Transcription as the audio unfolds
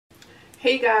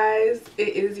Hey guys, it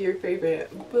is your favorite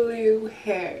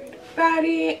blue-haired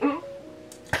baddie.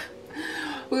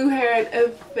 Blue-haired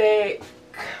thick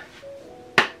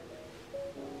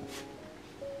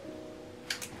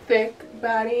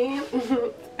baddie.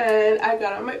 And I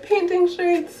got on my painting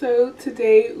shirt, so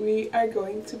today we are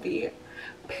going to be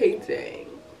painting.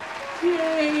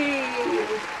 Yay!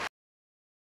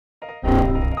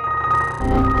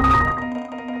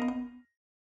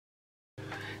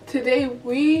 Today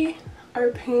we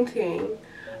are painting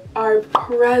our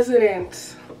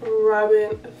president,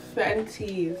 Robyn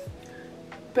Fenty's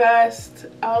best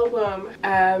album.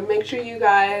 Make sure you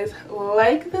guys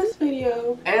like this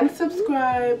video and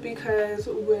subscribe, because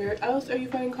where else are you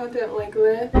finding content like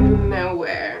this?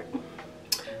 Nowhere.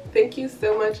 Thank you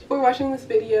so much for watching this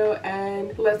video,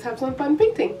 and let's have some fun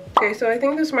painting. Okay, so I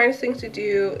think the smartest thing to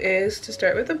do is to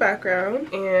start with the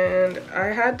background, and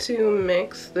I had to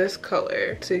mix this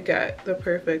color to get the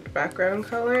perfect background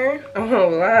color. I'm not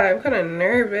gonna lie, I'm kind of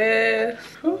nervous.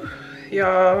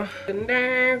 Y'all,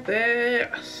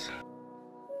 nervous.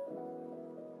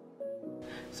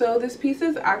 So this piece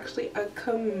is actually a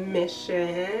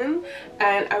commission,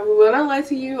 and I will not lie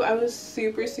to you, I was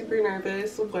super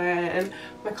nervous when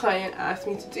my client asked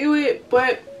me to do it,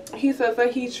 but he says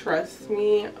that he trusts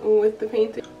me with the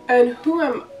painting. And who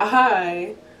am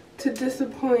I to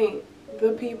disappoint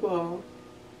the people?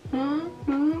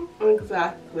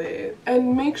 Exactly.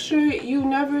 And make sure you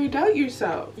never doubt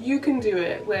yourself. You can do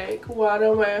it. Like, what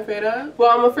am I afraid of? Well,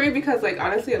 I'm afraid because, like,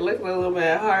 honestly it looked a little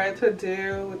bit hard to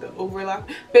do with the overlap,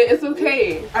 but it's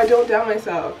okay. I don't doubt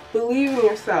myself. Believe in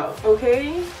yourself,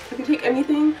 okay? If you take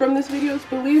anything from this video, it's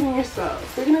believe in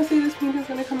yourself. We're gonna say this painting is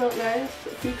gonna come out nice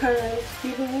because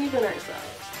we believe in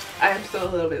ourselves. I am still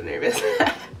a little bit nervous,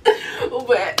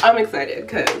 but I'm excited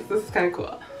because this is kind of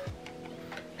cool.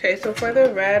 Okay, so for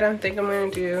the red, I think I'm going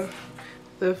to do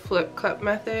the flip cup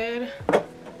method.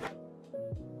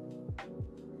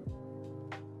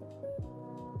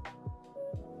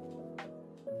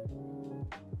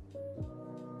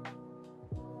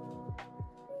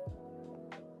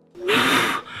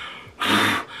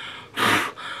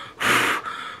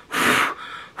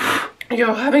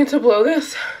 Yo, having to blow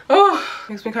this, oh,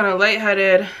 makes me kind of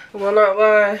lightheaded. I will not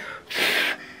lie.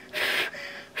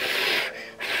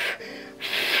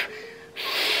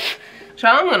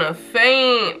 I'm gonna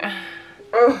faint.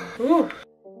 Oh,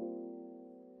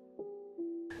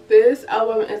 this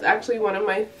album is actually one of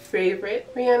my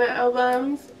favorite Rihanna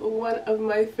albums. One of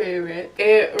my favorite.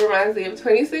 It reminds me of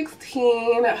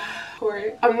 2016.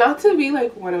 I'm not to be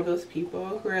like one of those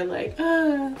people who are like,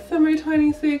 summer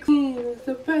 2016 is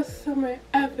the best summer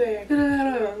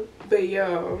ever. But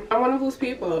yo, I'm one of those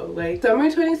people. Like, summer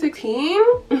 2016,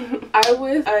 I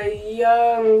was a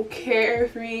young,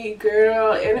 carefree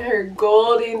girl in her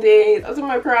golden days. I was in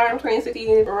my prime,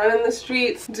 2016, running the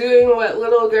streets, doing what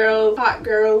little girls, hot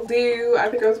girls do. I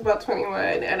think I was about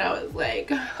 21, and I was like,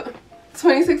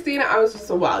 2016, I was just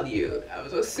a wild youth. I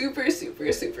was a super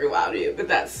wild youth, but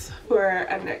that's for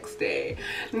a next day.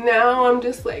 Now I'm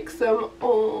just like some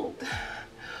old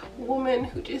woman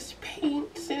who just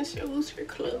paints and shows her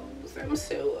clothes. I'm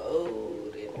so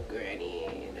old and granny,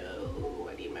 you know.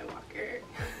 I need my walker.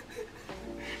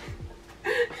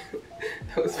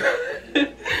 That was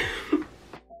fun.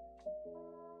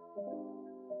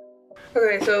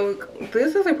 Okay, so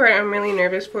this is the part I'm really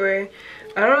nervous for.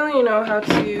 I don't really know how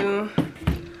to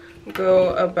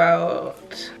go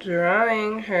about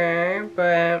drawing her,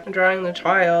 but drawing the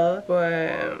child,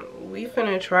 but we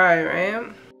finna try, right?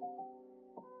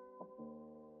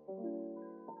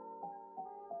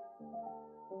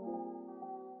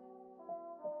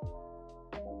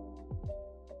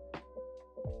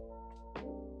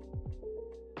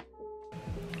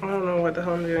 I don't know what the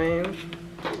hell I'm doing.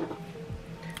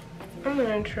 I'm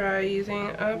gonna try using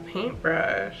a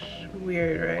paintbrush.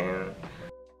 Weird, right?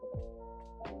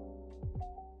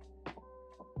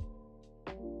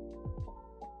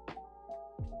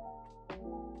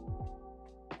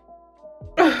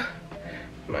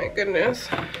 My goodness.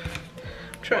 I'm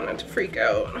trying not to freak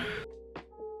out.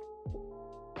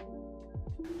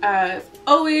 As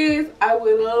always, I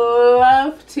would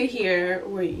love to hear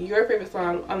what your favorite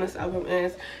song on this album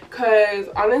is, because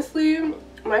honestly,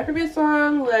 my favorite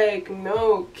song, like,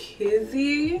 no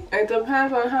kizzy. It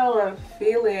depends on how I'm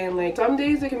feeling. Like, some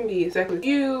days it can be Stuck With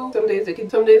You, some days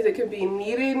it could be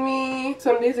Needed Me,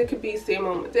 some days it could be Same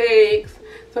Old Mistakes,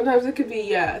 sometimes it could be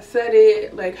Yeah, Said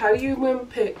It. Like, how do you even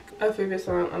pick a favorite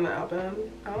song on the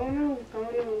album? I don't know.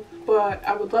 But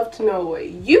I would love to know what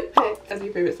you picked as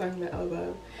your favorite song on the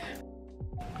album.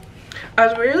 I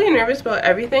was really nervous about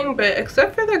everything, but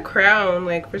except for the crown,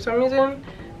 like, for some reason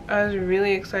I was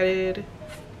really excited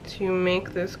to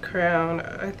make this crown.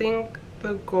 I think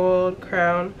the gold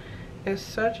crown is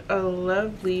such a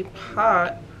lovely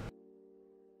pop.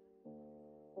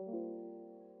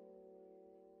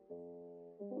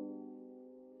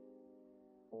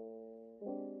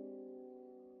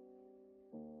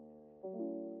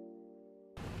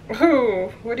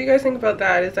 Oh, what do you guys think about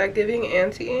that? Is that giving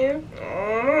auntie?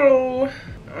 Oh no.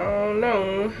 Oh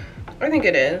no. I think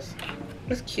it is.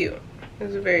 It's cute.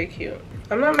 It's very cute.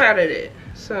 I'm not mad at it.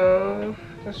 So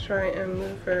let's try and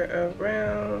move her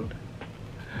around.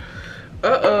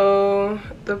 Uh-oh.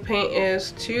 The paint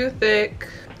is too thick,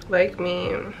 like me.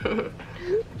 The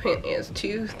paint is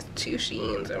too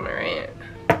sheens, am I right?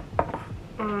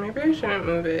 Maybe I shouldn't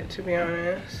move it, to be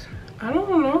honest. I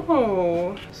don't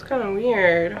know. It's kind of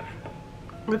weird.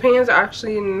 The paint is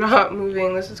actually not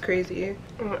moving. This is crazy.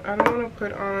 I don't want to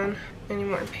put on any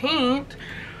more paint.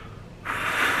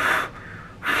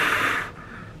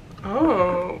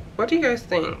 Oh, what do you guys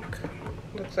think?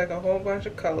 Looks like a whole bunch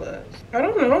of colors. I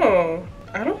don't know.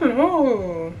 I don't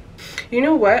know. You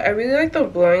know what? I really like the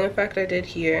blowing effect I did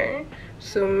here.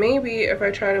 So maybe if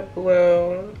I try to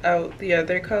blow out the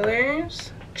other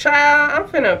colors. Child, I'm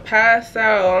finna pass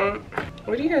out.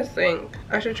 What do you guys think?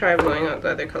 I should try blowing out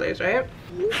the other colors, right?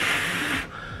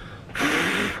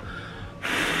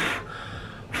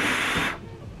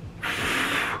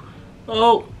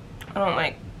 Oh, I don't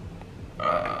like.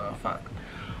 Fuck.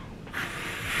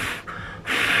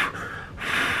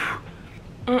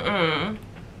 I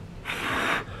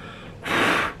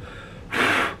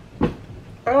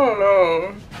don't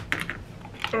know.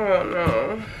 I don't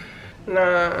know.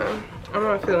 Nah, I'm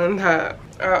not feeling that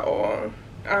at all.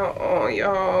 At all,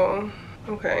 y'all.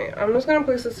 Okay, I'm just gonna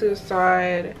place this to the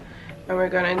side and we're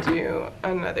gonna do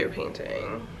another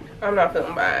painting. I'm not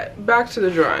feeling bad. Back to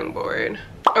the drawing board.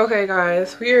 Okay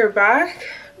guys, we are back.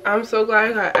 I'm so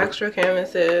glad I got extra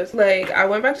canvases. Like, I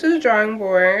went back to the drawing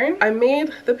board. I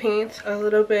made the paint a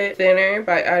little bit thinner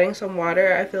by adding some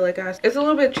water. I feel like it's a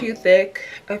little bit too thick.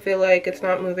 I feel like it's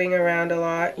not moving around a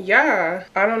lot. Yeah,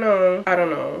 I don't know. I don't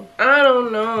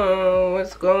know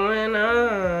what's going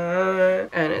on.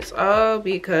 And it's all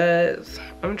because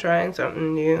I'm trying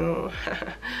something new.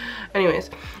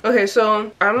 Anyways, okay,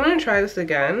 so I'm gonna try this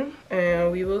again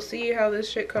and we will see how this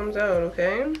shit comes out,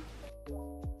 okay?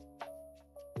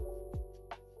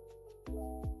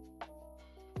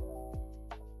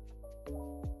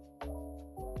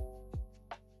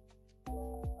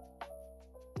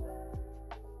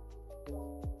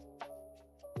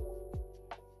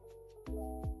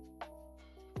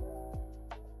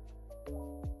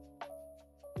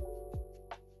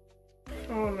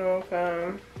 Oh no,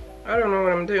 fam. I don't know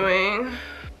what I'm doing.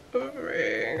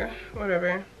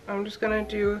 Whatever. I'm just gonna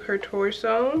do her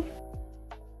torso.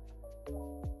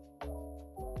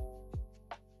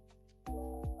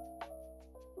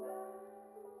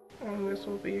 And this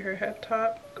will be her head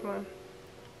top. Come on.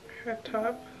 Head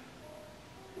top.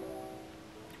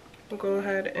 We'll go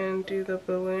ahead and do the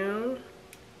balloon.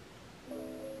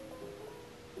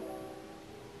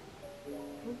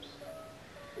 Oops.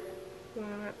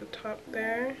 Balloon at the top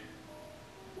there.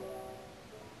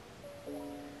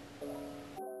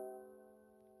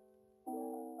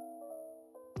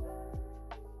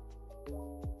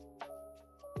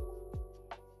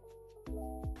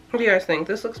 What do you guys think?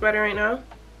 This looks better right now?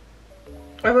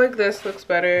 I feel like this looks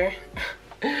better.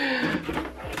 I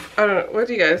don't know. What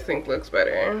do you guys think looks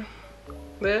better?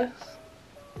 This?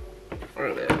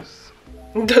 Or this?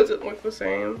 Does it look the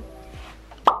same?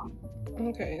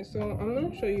 Okay, so I'm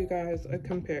gonna show you guys a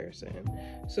comparison.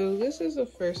 So this is the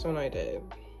first one I did.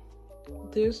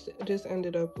 This just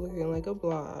ended up looking like a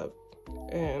blob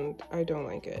and I don't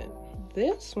like it.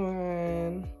 This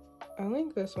one, I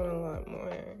like this one a lot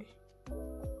more.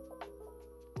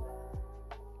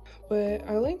 But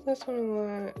I like this one a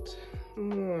lot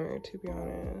more, to be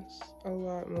honest. A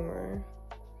lot more.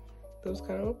 Those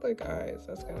kind of look like eyes.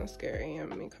 That's kind of scary. I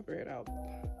may cover it up.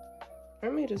 I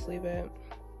may just leave it.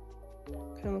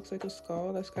 Kind of looks like a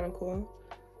skull. That's kind of cool.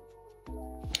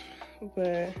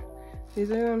 But these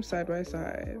are them side by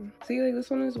side. See, like, this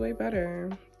one is way better.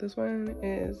 This one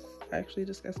is actually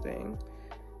disgusting.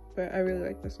 But I really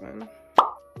like this one.